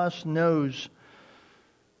of us knows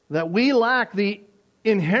that we lack the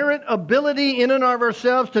inherent ability in and of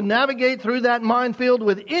ourselves to navigate through that minefield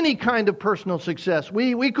with any kind of personal success.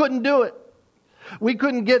 We couldn't do it. We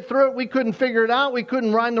couldn't get through it. We couldn't figure it out. We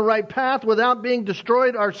couldn't ride the right path without being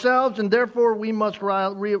destroyed ourselves. And therefore we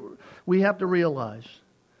have to realize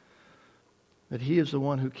that He is the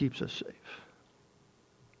one who keeps us safe.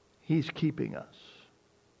 He's keeping us.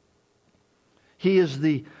 He is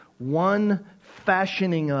the one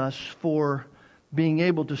fashioning us for being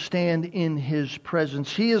able to stand in His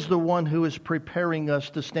presence. He is the one who is preparing us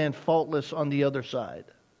to stand faultless on the other side.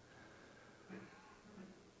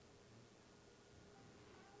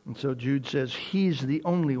 And so Jude says He's the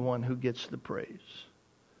only one who gets the praise.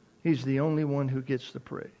 He's the only one who gets the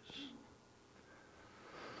praise.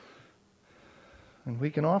 And we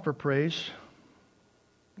can offer praise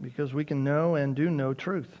because we can know and do know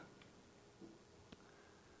truth.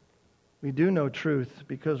 We do know truth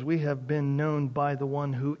because we have been known by the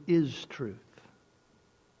one who is truth.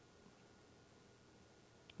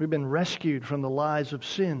 We've been rescued from the lies of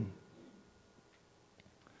sin.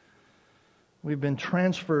 We've been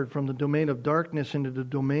transferred from the domain of darkness into the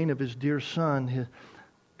domain of His dear Son.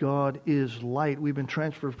 God is light. We've been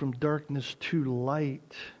transferred from darkness to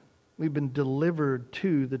light. We've been delivered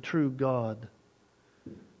to the true God.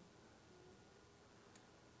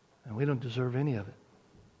 And we don't deserve any of it.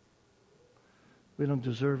 We don't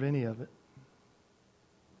deserve any of it.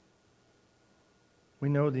 We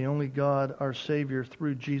know the only God, our Savior,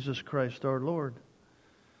 through Jesus Christ our Lord.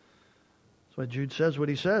 That's why Jude says what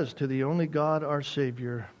he says, to the only God, our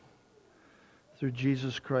Savior, through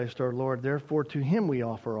Jesus Christ our Lord. Therefore, to Him we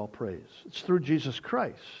offer all praise. It's through Jesus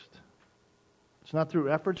Christ. It's not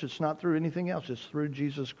through efforts. It's not through anything else. It's through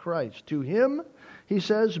Jesus Christ. To Him, he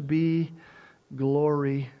says, be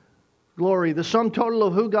glory. Glory, the sum total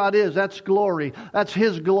of who God is, that's glory. That's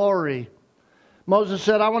His glory. Moses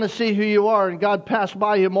said, I want to see who you are. And God passed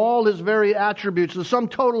by him all His very attributes. The sum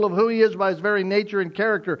total of who He is by His very nature and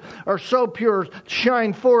character are so pure,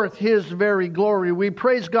 shine forth His very glory. We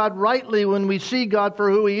praise God rightly when we see God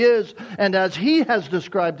for who He is and as He has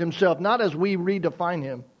described Himself, not as we redefine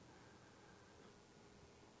Him.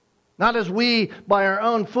 Not as we, by our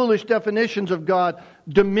own foolish definitions of God,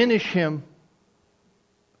 diminish Him.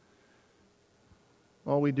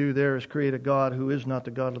 All we do there is create a God who is not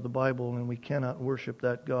the God of the Bible, and we cannot worship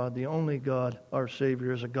that God. The only God, our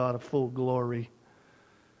Savior, is a God of full glory.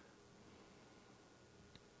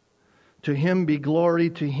 To Him be glory,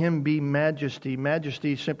 to Him be majesty.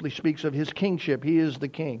 Majesty simply speaks of His kingship. He is the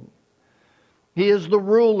king. He is the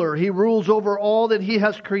ruler. He rules over all that He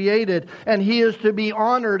has created, and He is to be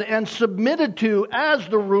honored and submitted to as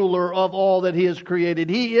the ruler of all that He has created.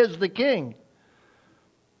 He is the king.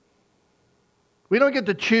 We don't get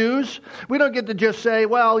to choose. We don't get to just say,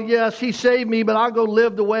 well, yes, He saved me, but I'll go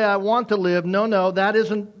live the way I want to live. No, that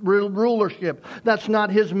isn't rulership. That's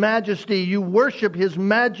not His majesty. You worship His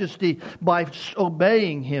majesty by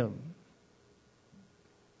obeying Him.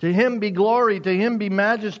 To Him be glory, to Him be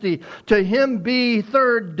majesty, to Him be,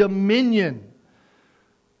 third, dominion.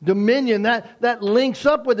 Dominion, that links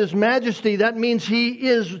up with His majesty. That means He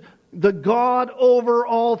is the God over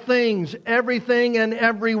all things, everything and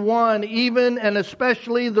everyone, even and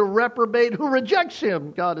especially the reprobate who rejects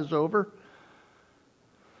Him, God is over.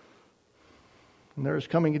 And there is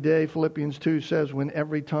coming a day, Philippians 2 says, when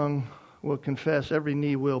every tongue will confess, every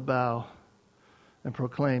knee will bow and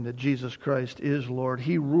proclaim that Jesus Christ is Lord.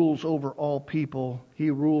 He rules over all people.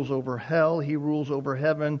 He rules over hell. He rules over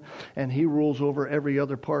heaven. And He rules over every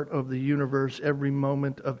other part of the universe, every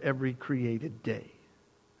moment of every created day.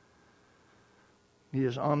 He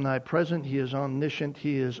is omnipresent, He is omniscient,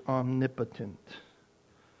 He is omnipotent.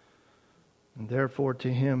 And therefore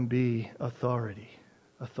to Him be authority.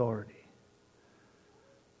 Authority.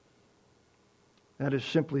 That is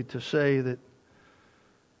simply to say that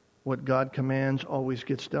what God commands always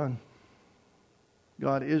gets done.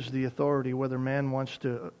 God is the authority, whether man wants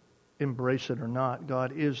to embrace it or not.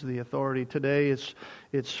 God is the authority. Today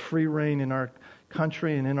it's free reign in our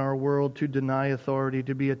country and in our world to deny authority,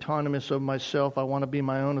 to be autonomous of myself. I want to be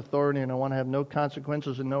my own authority, and I want to have no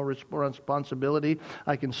consequences and no responsibility.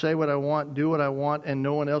 I can say what I want, do what I want, and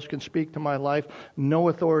no one else can speak to my life. No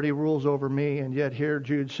authority rules over me. And yet here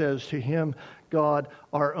Jude says, to Him, God,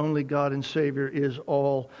 our only God and Savior, is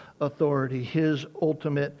all authority. His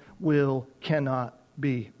ultimate will cannot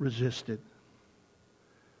be resisted.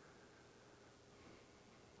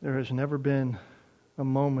 There has never been a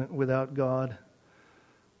moment without God,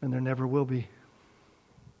 and there never will be.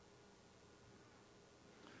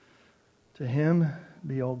 To Him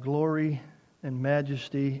be all glory and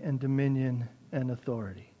majesty and dominion and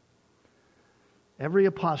authority. Every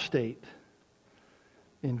apostate,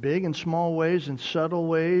 in big and small ways, in subtle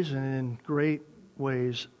ways, and in great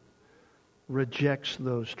ways, rejects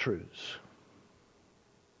those truths.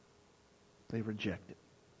 They reject it.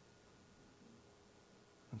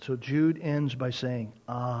 And so Jude ends by saying,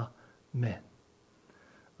 Amen.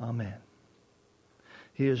 Amen.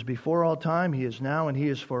 He is before all time, He is now, and He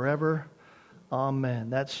is forever. Amen.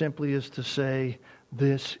 That simply is to say,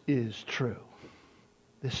 this is true.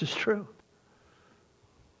 This is true.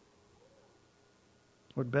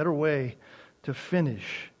 What better way to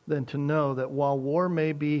finish than to know that while war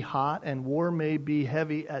may be hot and war may be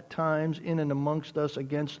heavy at times in and amongst us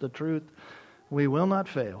against the truth, we will not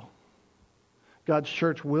fail. God's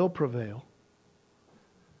church will prevail.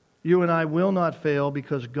 You and I will not fail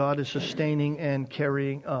because God is sustaining and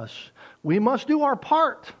carrying us. We must do our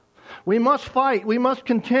part. We must fight. We must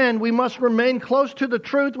contend. We must remain close to the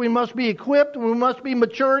truth. We must be equipped. We must be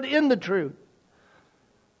matured in the truth.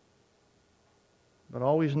 But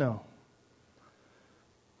always know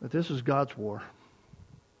that this is God's war.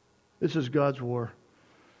 This is God's war.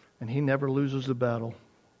 And He never loses the battle.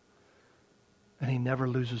 And He never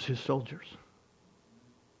loses His soldiers.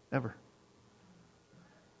 Ever.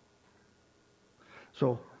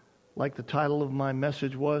 So, like the title of my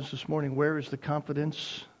message was this morning, where is the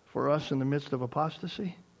confidence for us in the midst of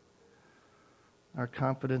apostasy? Our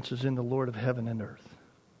confidence is in the Lord of heaven and earth.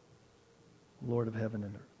 Lord of heaven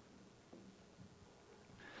and earth.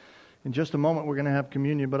 In just a moment we're going to have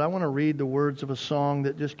communion, but I want to read the words of a song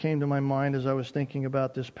that just came to my mind as I was thinking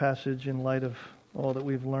about this passage in light of all that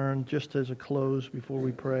we've learned, just as a close before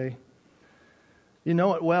we pray. You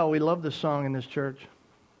know it well. We love this song in this church.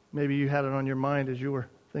 Maybe you had it on your mind as you were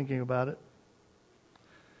thinking about it.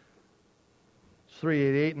 It's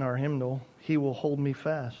 388 in our hymnal. He will hold me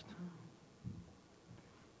fast.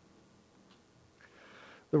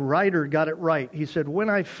 The writer got it right. He said,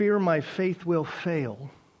 when I fear my faith will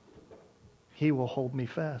fail, He will hold me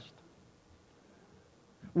fast.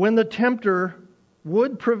 When the tempter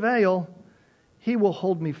would prevail, He will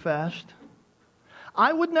hold me fast.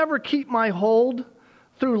 I would never keep my hold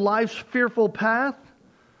through life's fearful path,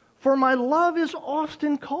 for my love is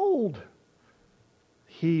often cold.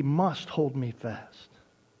 He must hold me fast.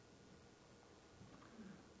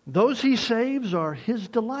 Those He saves are His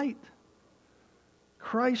delight.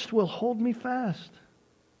 Christ will hold me fast.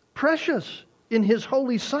 Precious in His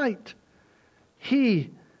holy sight, He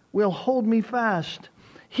will hold me fast.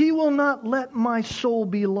 He will not let my soul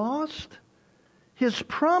be lost. His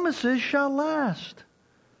promises shall last.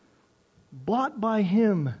 Bought by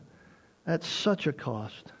Him at such a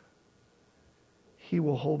cost, He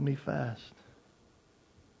will hold me fast.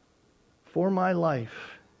 For my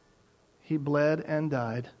life, He bled and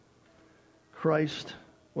died. Christ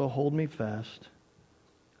will hold me fast.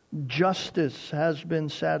 Justice has been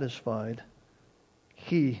satisfied.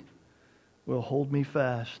 He will hold me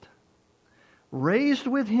fast. Raised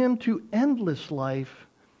with Him to endless life,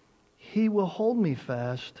 He will hold me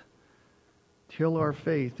fast till our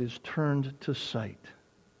faith is turned to sight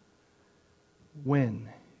when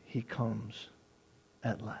He comes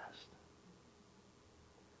at last.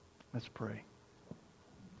 Let's pray.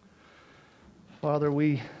 Father,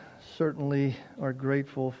 we certainly are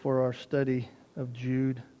grateful for our study of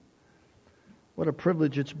Jude. What a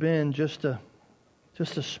privilege it's been just to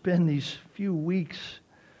spend these few weeks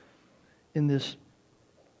in this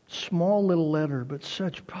small little letter, but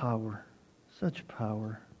such power, such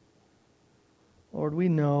power. Lord, we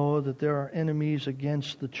know that there are enemies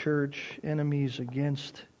against the church, enemies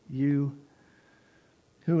against You,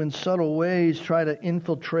 who in subtle ways try to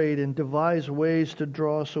infiltrate and devise ways to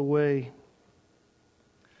draw us away,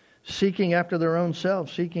 seeking after their own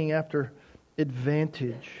self, seeking after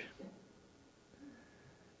advantage.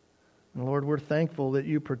 And Lord, we're thankful that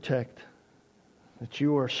You protect, that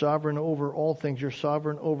You are sovereign over all things. You're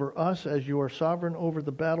sovereign over us as You are sovereign over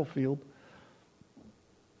the battlefield.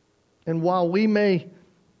 And while we may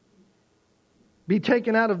be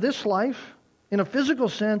taken out of this life, in a physical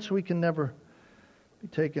sense, we can never be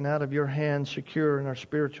taken out of Your hand secure in our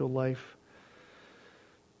spiritual life.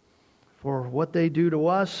 For what they do to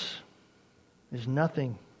us is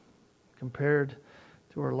nothing compared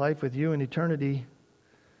to our life with You in eternity.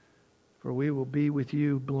 For we will be with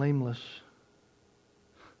You blameless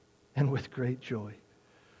and with great joy.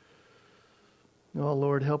 Oh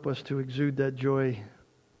Lord, help us to exude that joy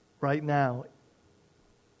right now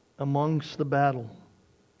amongst the battle,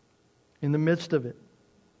 in the midst of it,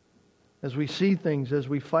 as we see things, as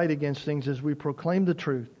we fight against things, as we proclaim the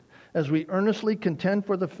truth, as we earnestly contend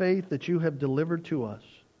for the faith that You have delivered to us.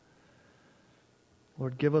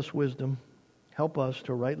 Lord, give us wisdom. Help us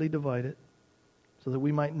to rightly divide it, so that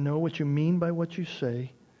we might know what You mean by what You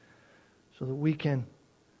say, so that we can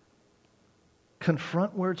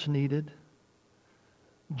confront where it's needed,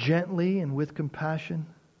 gently and with compassion,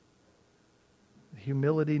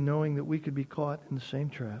 humility, knowing that we could be caught in the same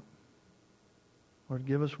trap. Lord,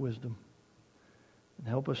 give us wisdom, and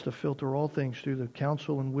help us to filter all things through the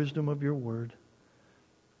counsel and wisdom of Your word.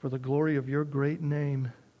 For the glory of Your great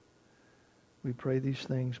name, we pray these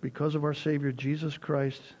things because of our Savior, Jesus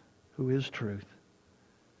Christ, who is truth.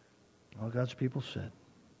 All God's people said,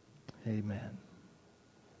 amen.